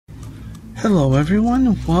Hello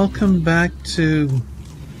everyone, welcome back to...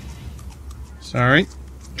 Sorry,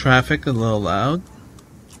 traffic a little loud.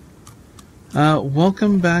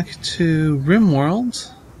 Welcome back to Rimworld.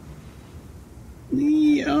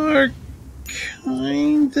 We are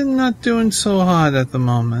kinda not doing so hot at the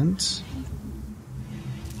moment.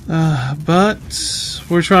 But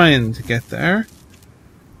we're trying to get there.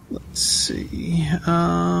 Let's see,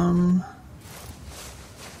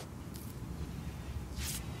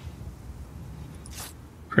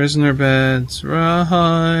 prisoner beds,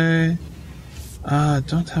 right.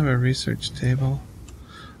 Don't have a research table.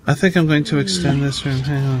 I think I'm going to extend this room.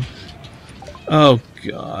 Hang on. Oh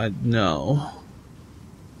god, no.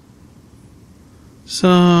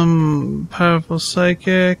 Some powerful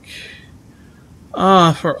psychic.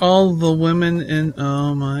 For all the women in...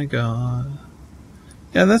 Oh my god.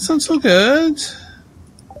 Yeah, that sounds so good.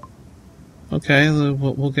 Okay,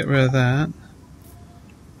 we'll get rid of that.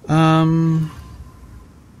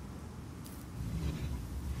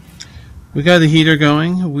 We got a heater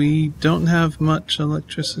going. We don't have much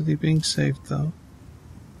electricity being saved, though.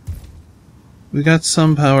 We got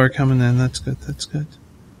some power coming in. That's good. That's good.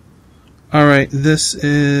 Alright, this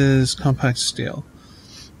is compact steel.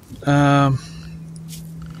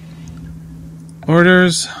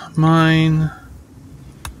 Orders, mine.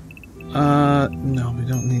 No, we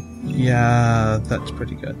don't need... Yeah, that's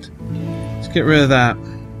pretty good. Let's get rid of that.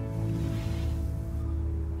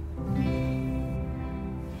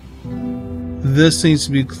 This needs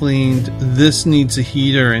to be cleaned. This needs a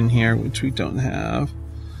heater in here, which we don't have.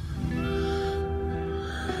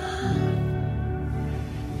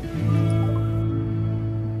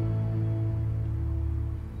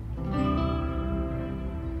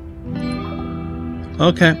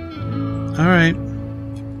 Okay. Alright.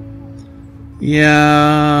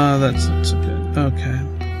 Yeah, that's not so good. Okay.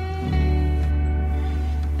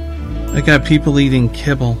 I got people eating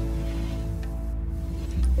kibble.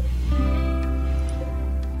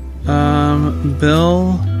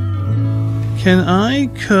 Bill, can I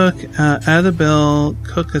cook, add a bill,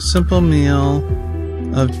 cook a simple meal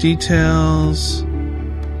of details,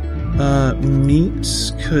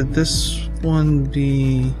 meats? Could this one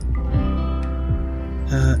be,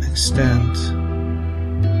 extend?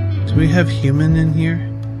 Do we have human in here?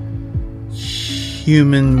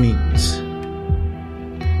 Human meat.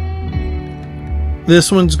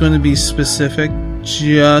 This one's going to be specific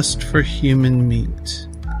just for human meat.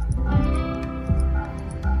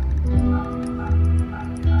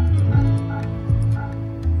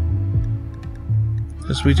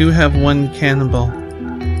 Because we do have one cannibal.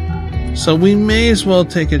 So we may as well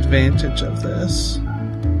take advantage of this.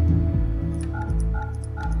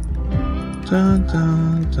 Dun,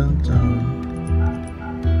 dun, dun, dun.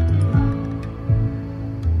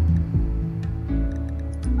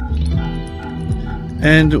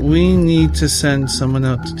 And we need to send someone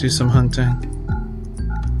out to do some hunting.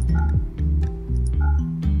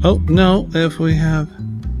 Oh, no, if we have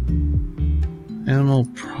animal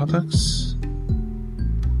products.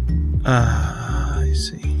 I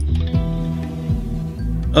see.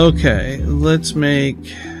 Okay, let's make...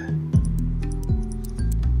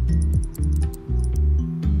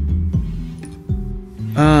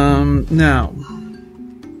 Now,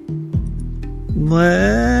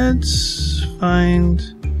 let's find...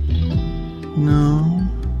 No.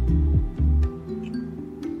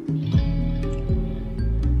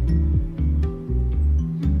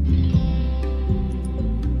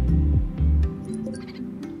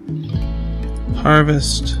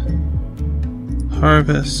 Harvest.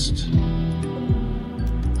 Harvest.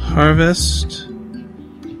 Harvest.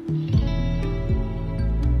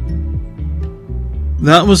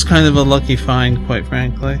 That was kind of a lucky find, quite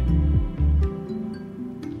frankly.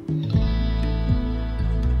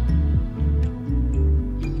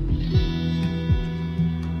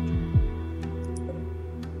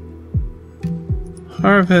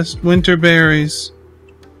 Harvest winter berries.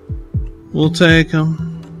 We'll take them.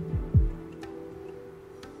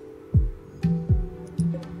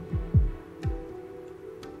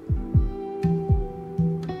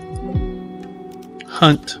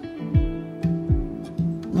 Hunt.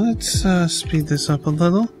 Let's speed this up a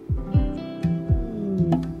little.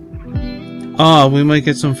 Oh, we might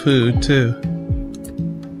get some food too.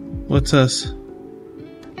 What's this?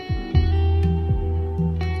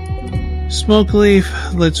 Smoke leaf.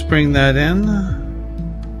 Let's bring that in.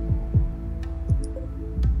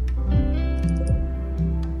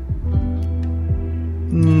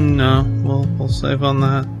 No, we'll save on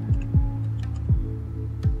that.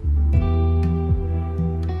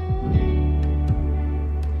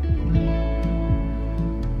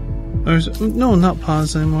 Or no, not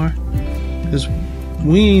pause anymore. Because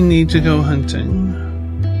we need to go hunting.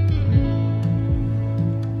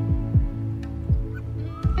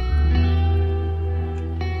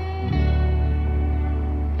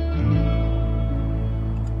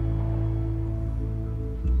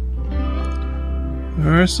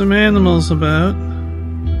 There are some animals about.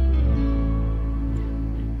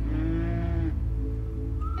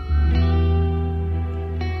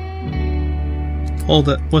 Hold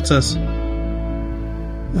it. What's this?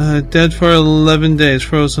 Dead for 11 days.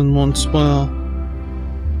 Frozen, won't spoil.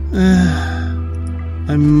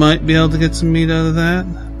 I might be able to get some meat out of that.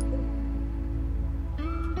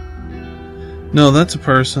 No, that's a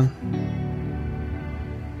person.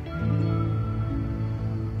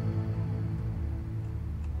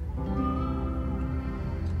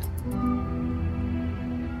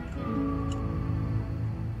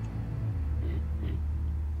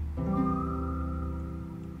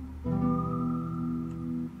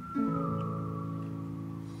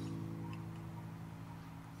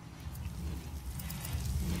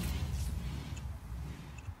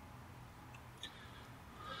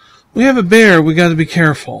 We have a bear, we gotta be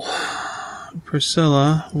careful.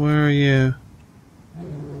 Priscilla, where are you?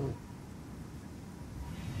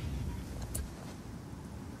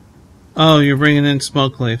 Oh, you're bringing in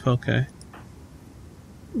smoke leaf, okay.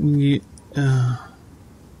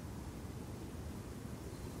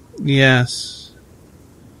 Yes.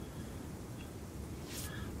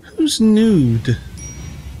 Who's nude?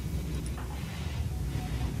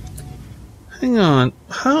 Hang on,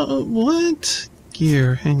 what?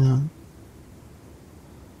 Gear, hang on.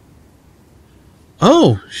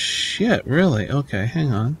 Oh, shit, really? Okay,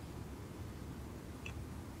 hang on.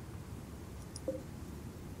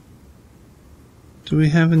 Do we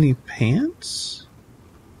have any pants?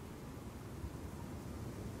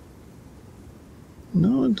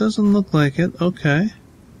 No, it doesn't look like it. Okay.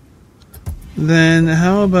 Then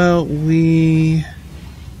how about we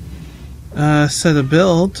set a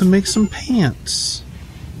bill to make some pants?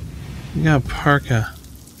 We got a parka.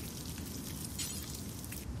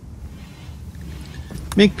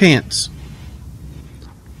 Make pants.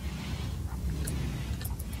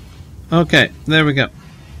 Okay, there we go.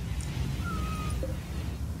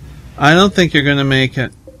 I don't think you're gonna make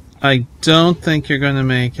it. I don't think you're gonna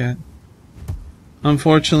make it.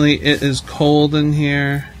 Unfortunately, it is cold in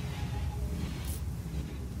here.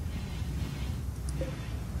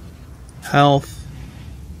 Health.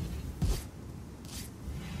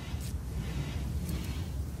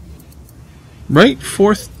 Right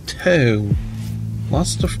fourth toe.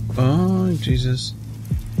 Lost a... Oh, Jesus.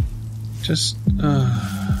 Just,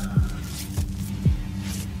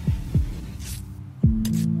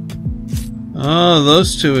 Oh,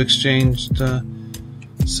 those two exchanged,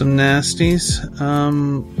 some nasties.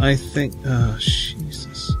 I think... Oh,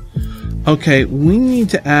 Jesus. Okay, we need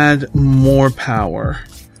to add more power.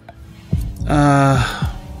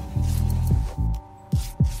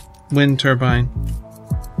 Wind turbine.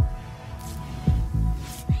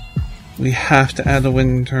 We have to add a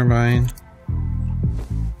wind turbine.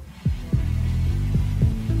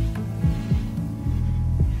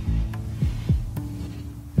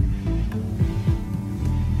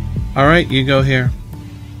 Alright, you go here.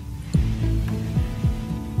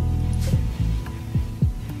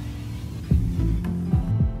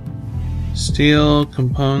 Steel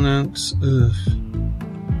components. Ugh.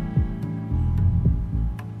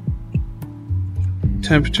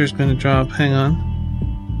 Temperature's gonna drop. Hang on.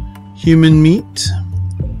 Human meat.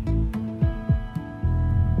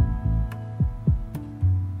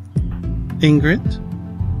 Ingrid.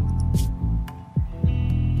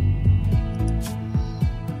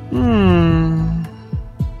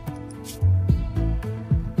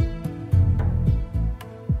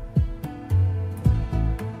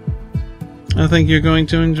 I think you're going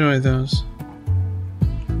to enjoy those.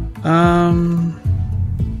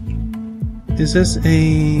 Is this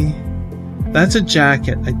a... That's a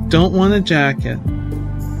jacket. I don't want a jacket.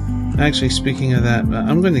 Actually, speaking of that,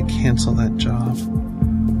 I'm going to cancel that job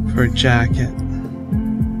for a jacket.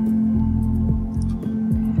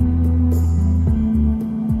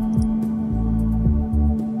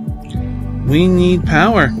 We need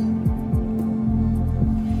power.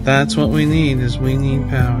 That's what we need, is we need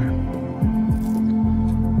power.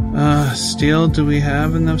 Steel, do we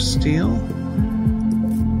have enough steel?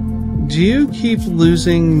 Do you keep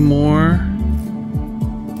losing more?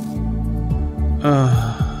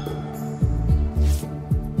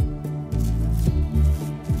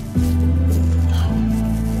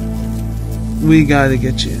 We gotta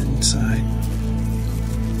get you inside.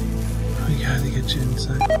 We gotta get you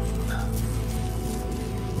inside.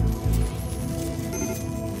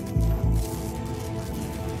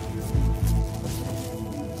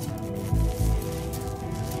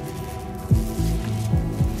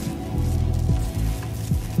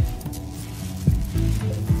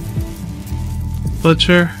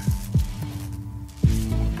 Butcher.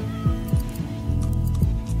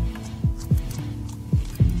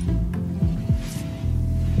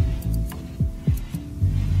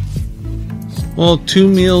 Well, 2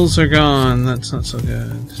 meals are gone. That's not so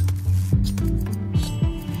good.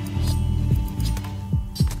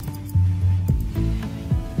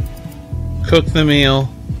 Cook the meal.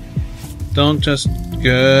 Don't just...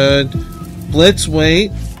 Good. Blitz,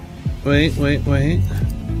 wait. Wait.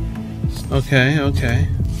 Okay.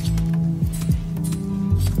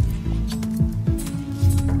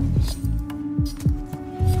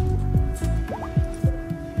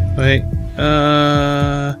 Wait.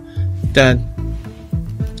 Dead.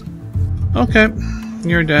 Okay.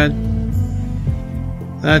 You're dead.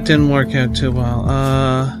 That didn't work out too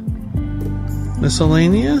well.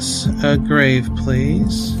 Miscellaneous? A grave,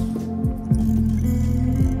 please.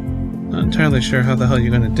 Not entirely sure how the hell you're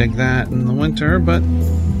going to dig that in the winter, but...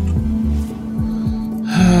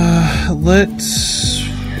 let's...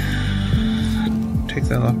 take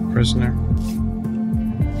that off prisoner.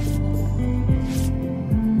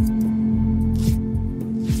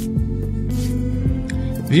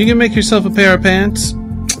 If you can make yourself a pair of pants...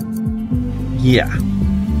 yeah.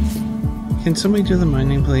 Can somebody do the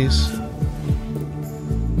mining, please?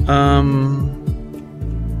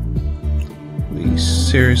 We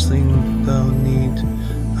seriously though need...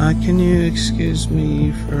 can you excuse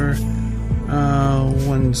me for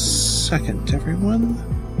 1 second, everyone?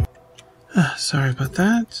 Sorry about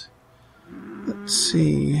that. Let's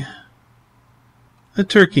see. A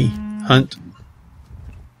turkey hunt.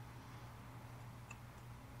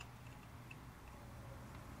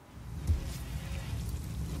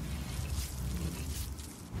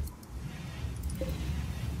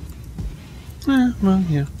 Well,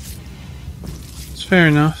 yeah. It's fair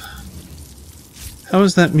enough. How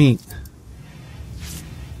is that meat?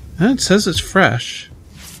 It says it's fresh.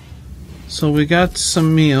 So we got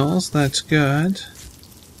some meals. That's good.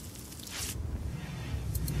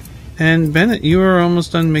 And Bennett, you are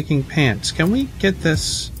almost done making pants. Can we get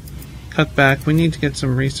this cut back? We need to get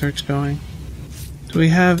some research going. Do we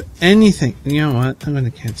have anything? You know what? I'm going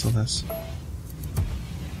to cancel this.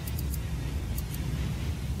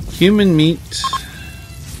 Human meat.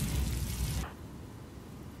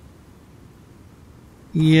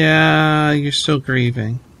 Yeah, you're still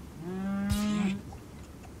grieving.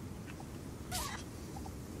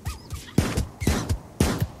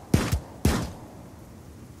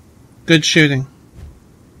 Good shooting.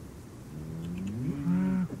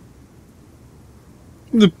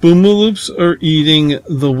 The boomaloops are eating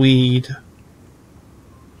the weed.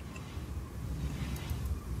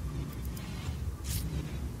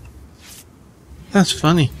 That's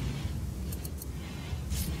funny.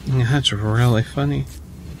 Yeah, that's really funny.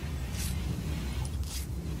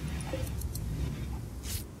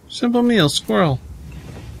 Simple meal, squirrel.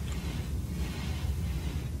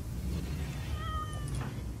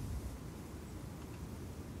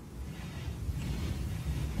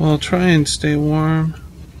 Well, try and stay warm.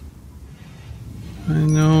 I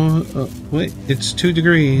know. Wait, it's 2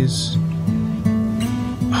 degrees.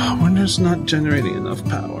 Oh, I wonder it's not generating enough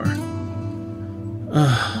power.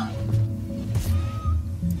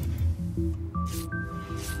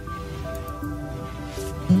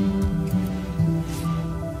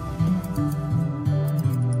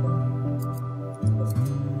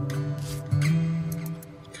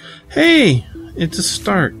 Hey, it's a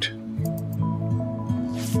start.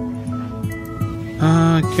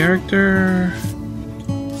 Character.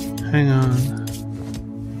 Hang on.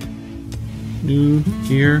 New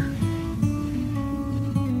here.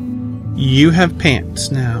 You have pants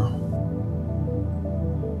now.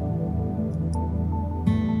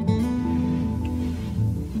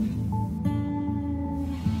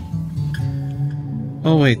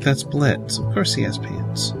 Oh wait, that's Blitz. Of course he has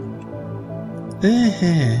pants.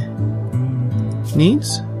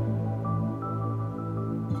 Needs?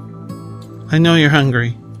 I know you're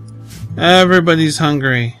hungry. Everybody's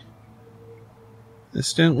hungry.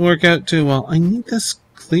 This didn't work out too well. I need this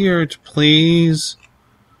cleared, please.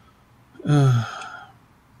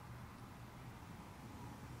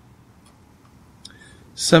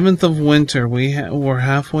 7th of winter. We're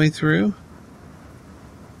halfway through.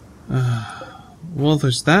 Well,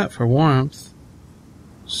 there's that for warmth.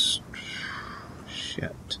 Shit.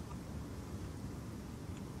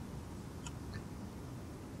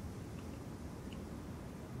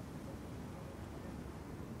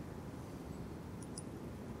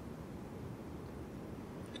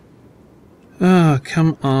 Oh,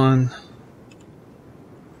 come on.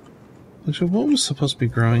 What was supposed to be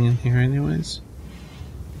growing in here anyways?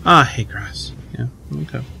 Ah, hay grass. Yeah,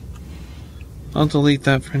 okay. I'll delete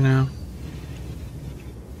that for now.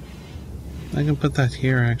 I can put that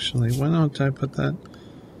here, actually. Why don't I put that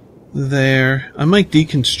there? I might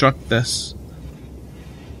deconstruct this.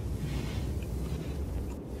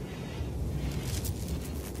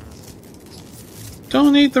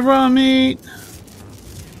 Don't eat the raw meat!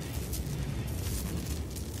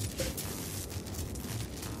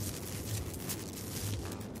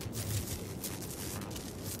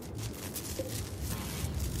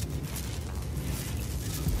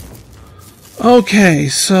 Okay,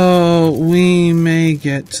 so we may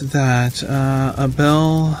get that. A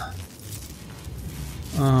bell.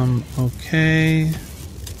 Okay.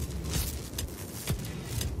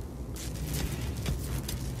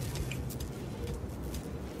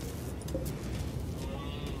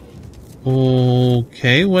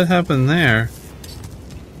 Okay, what happened there?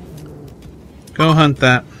 Go hunt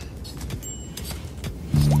that.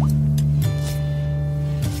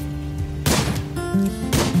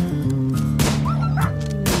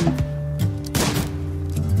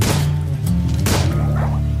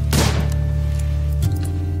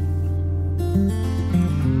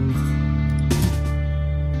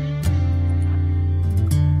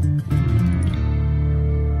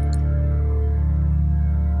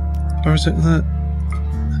 Or is it that?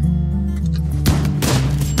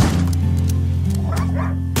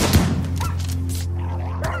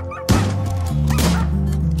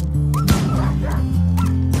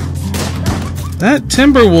 That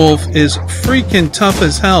Timberwolf is freaking tough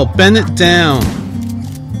as hell. Bend it down.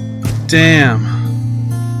 Damn.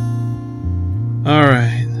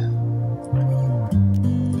 Alright.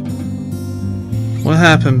 What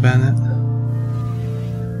happened, Bennett?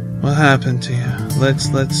 What happened to you? Let's...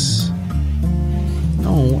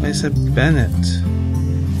 No, I said Bennett.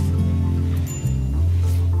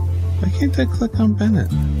 Why can't I click on Bennett?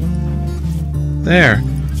 There.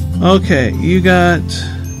 Okay, you got...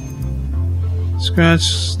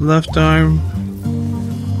 Scratch left arm.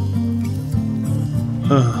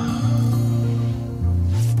 Ugh.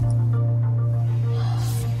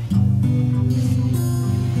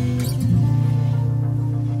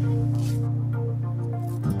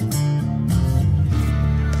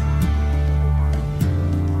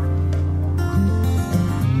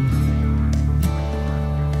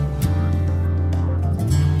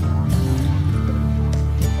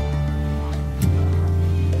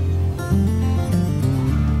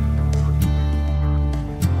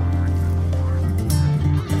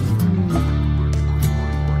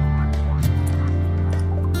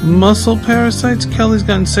 Muscle parasites? Kelly's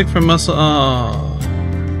gotten sick from muscle. Oh.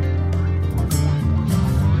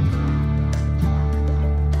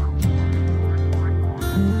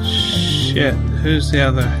 Shit. Who's the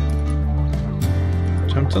other?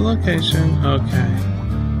 Jump to location. Okay.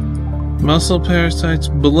 Muscle parasites.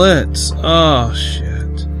 Blitz. Oh,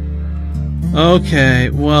 shit.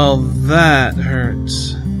 Okay. Well, that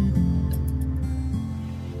hurts.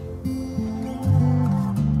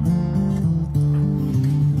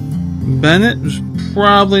 Bennett is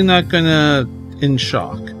probably not gonna, in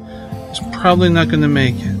shock. He's probably not gonna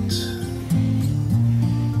make it.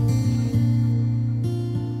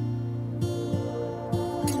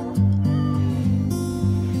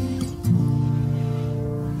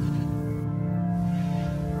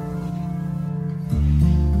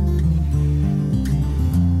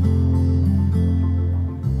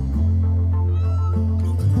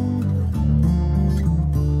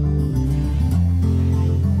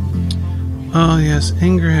 Oh yes,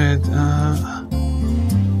 Ingrid.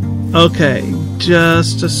 Okay,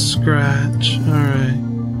 just a scratch. Alright.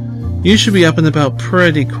 You should be up and about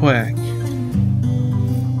pretty quick.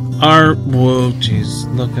 Whoa, jeez,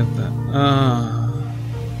 look at that.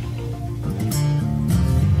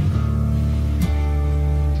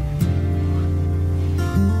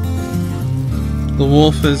 The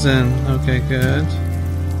wolf is in. Okay, good.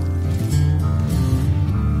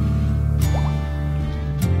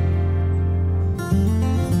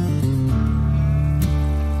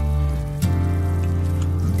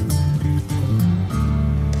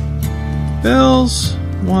 Bills,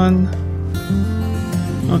 1.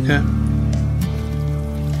 Okay.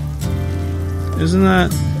 Isn't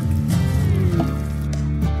that...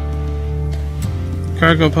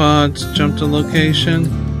 Cargo pods, jump to location.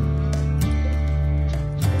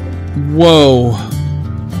 Whoa.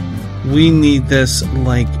 We need this,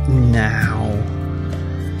 like, now.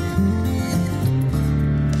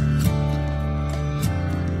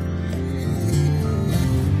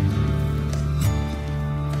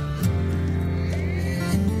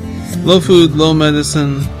 Low food, low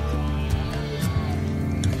medicine.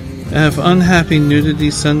 I have unhappy nudity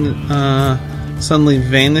suddenly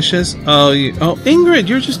vanishes. Oh, Ingrid,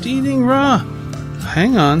 you're just eating raw.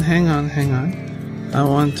 Hang on. I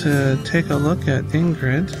want to take a look at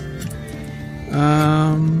Ingrid.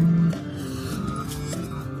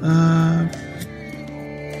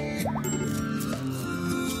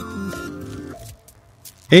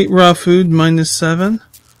 8 raw food minus 7.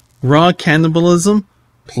 Raw cannibalism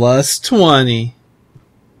plus 20.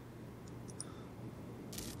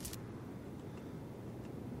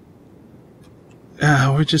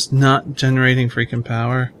 We're just not generating freaking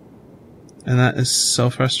power. And that is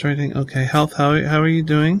so frustrating. Okay, health, how are you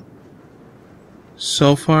doing?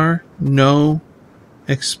 So far, no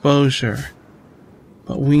exposure.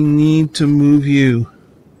 But we need to move you.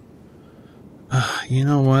 You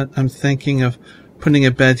know what? I'm thinking of putting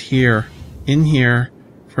a bed in here,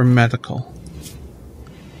 for medical.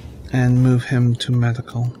 And move him to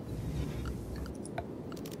medical.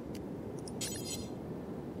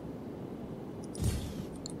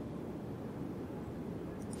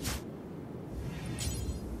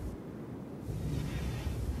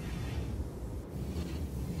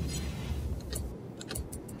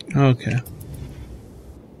 Okay.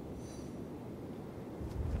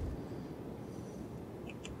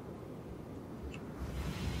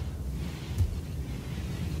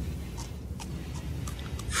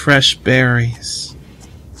 Fresh berries.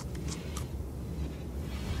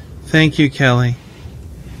 Thank you, Kelly.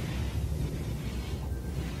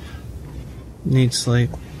 Need sleep.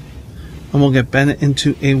 And we'll get Bennett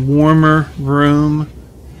into a warmer room.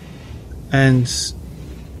 And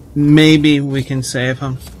maybe we can save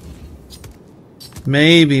him.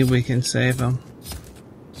 Maybe we can save him.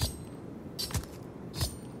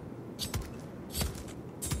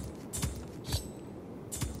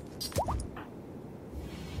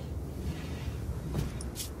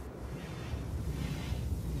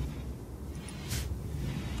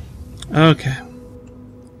 Okay.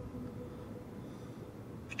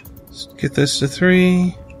 Let's get this to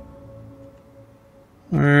 3.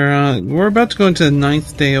 We're about to go into the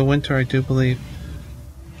 9th day of winter, I do believe.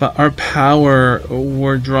 But our power,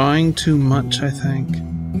 we're drawing too much, I think.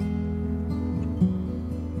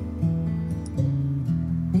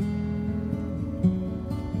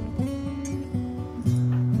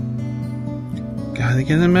 Gotta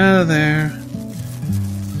get him out of there.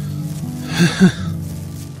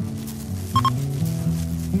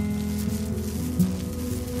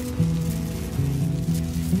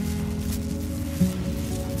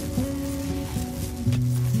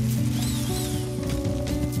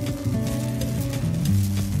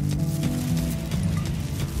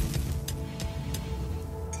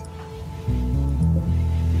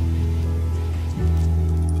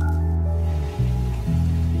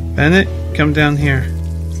 Bennett, come down here.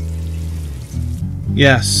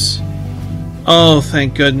 Yes. Oh,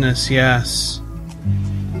 thank goodness, yes.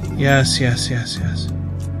 Yes.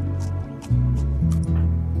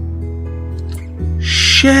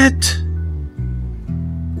 Shit!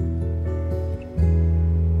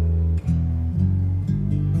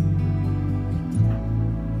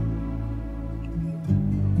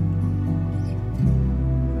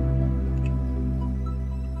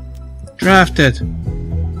 Drafted.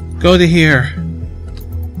 Go to here.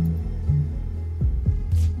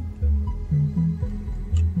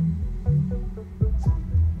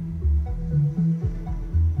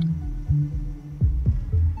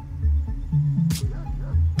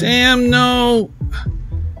 Damn, no!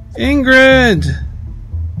 Ingrid!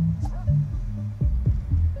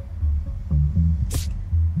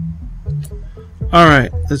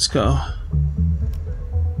 Alright, let's go.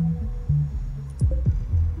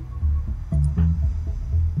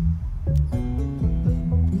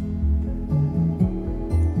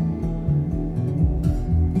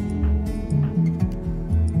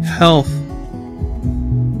 Health.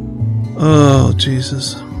 Oh,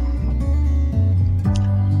 Jesus.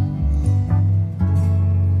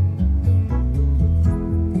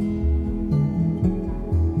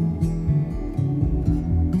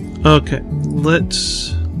 Okay,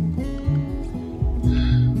 let's...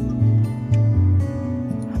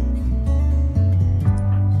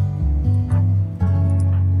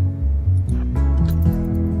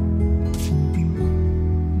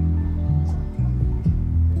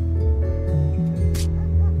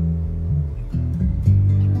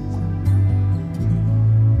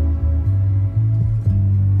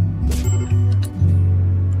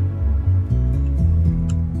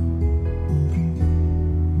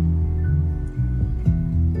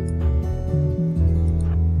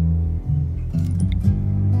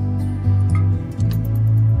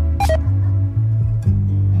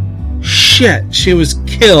 Shit, she was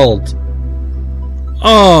killed.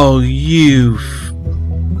 Oh, you...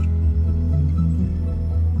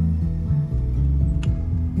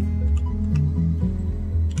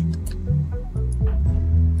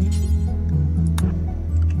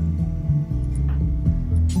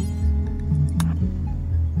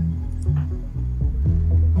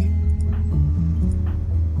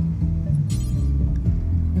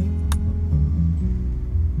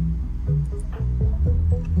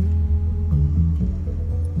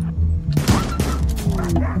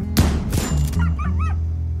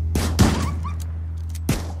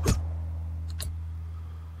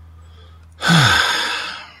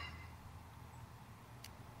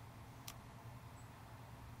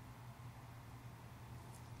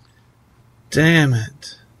 Damn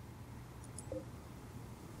it.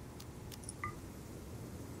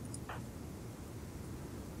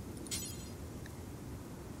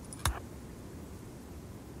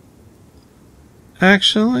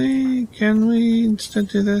 Actually, can we instead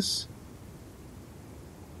do this?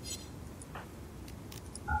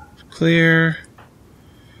 Clear.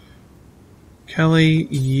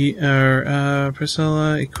 Kelly,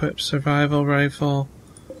 Priscilla, equip survival rifle.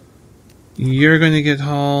 You're going to get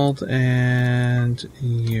hauled, and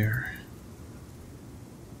you're.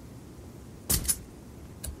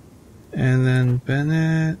 And then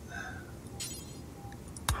Bennett.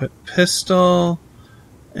 Put pistol.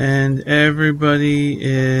 And everybody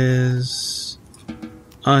is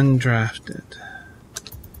undrafted.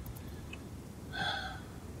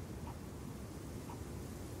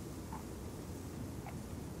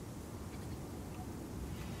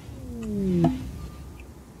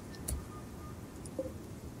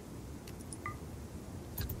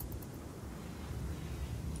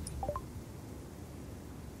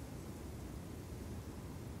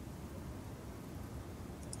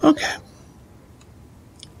 Okay.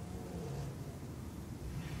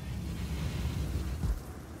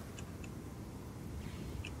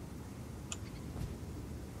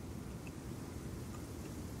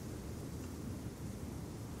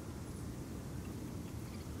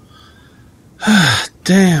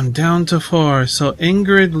 Damn, down to 4. So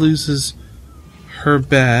Ingrid loses her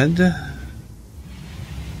bed.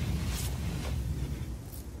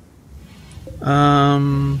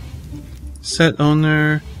 Set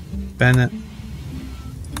owner, Bennett.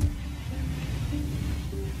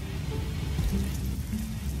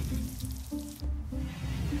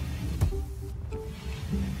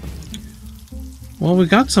 Well, we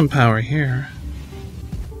got some power here.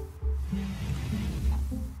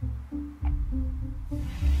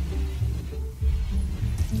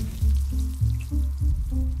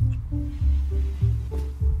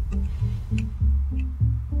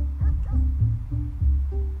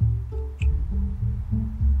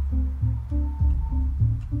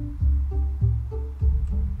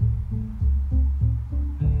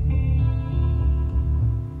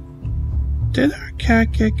 Did our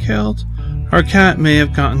cat get killed? Our cat may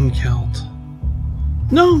have gotten killed.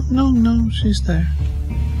 No, she's there.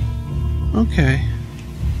 Okay.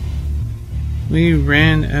 We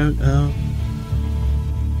ran out of...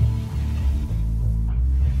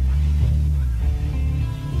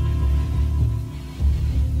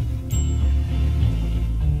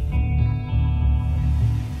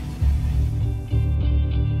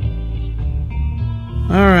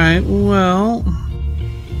 Alright, well...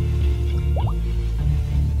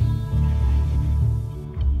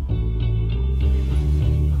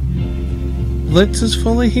 Blitz is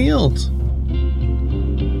fully healed.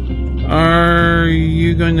 Are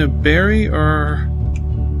you going to bury or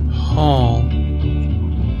haul?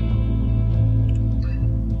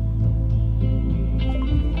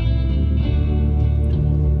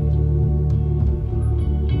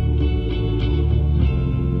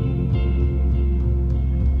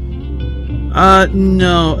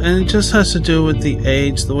 No, and it just has to do with the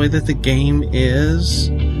age, the way that the game is.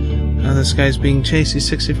 This guy's being chased, he's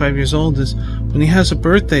 65 years old, is when he has a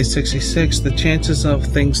birthday, 66, the chances of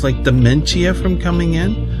things like dementia from coming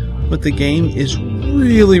in with the game is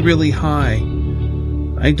really, really high.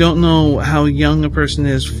 I don't know how young a person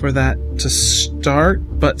is for that to start,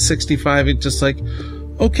 but 65, it's just like,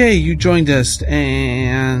 okay, you joined us,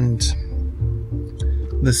 and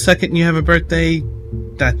the second you have a birthday,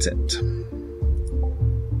 that's it.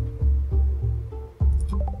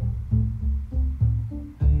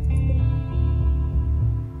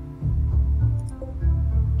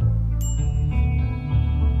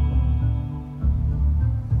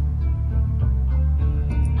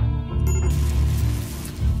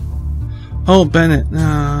 Oh, Bennett.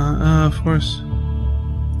 Of course.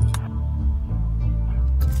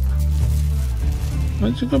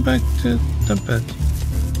 Why'd you go back to the bed?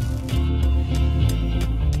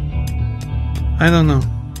 I don't know.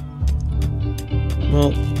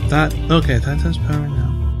 Well, okay, that does power now.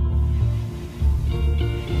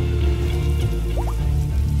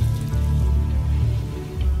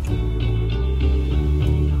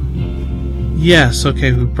 Yes,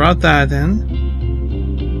 okay, we brought that in.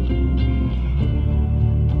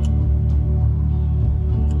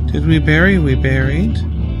 Did we bury? We buried.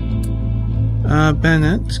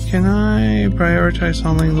 Bennett, can I prioritize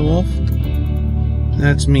hauling the wolf?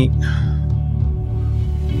 That's meat.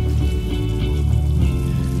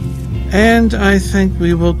 And I think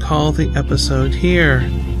we will call the episode here.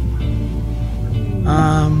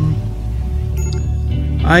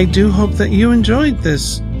 I do hope that you enjoyed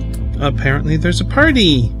this. Apparently there's a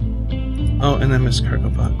party! Oh, and I missed cargo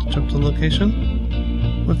bot. Jump to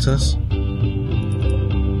location? What's this?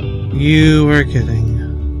 You were kidding.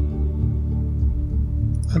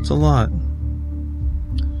 That's a lot.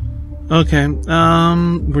 Okay,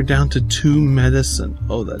 we're down to 2 medicine.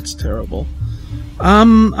 Oh, that's terrible.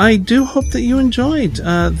 I do hope that you enjoyed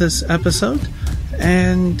this episode,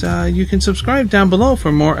 and you can subscribe down below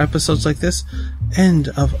for more episodes like this and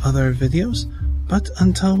of other videos. But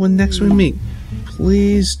until when next we meet,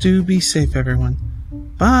 please do be safe, everyone.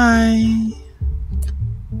 Bye!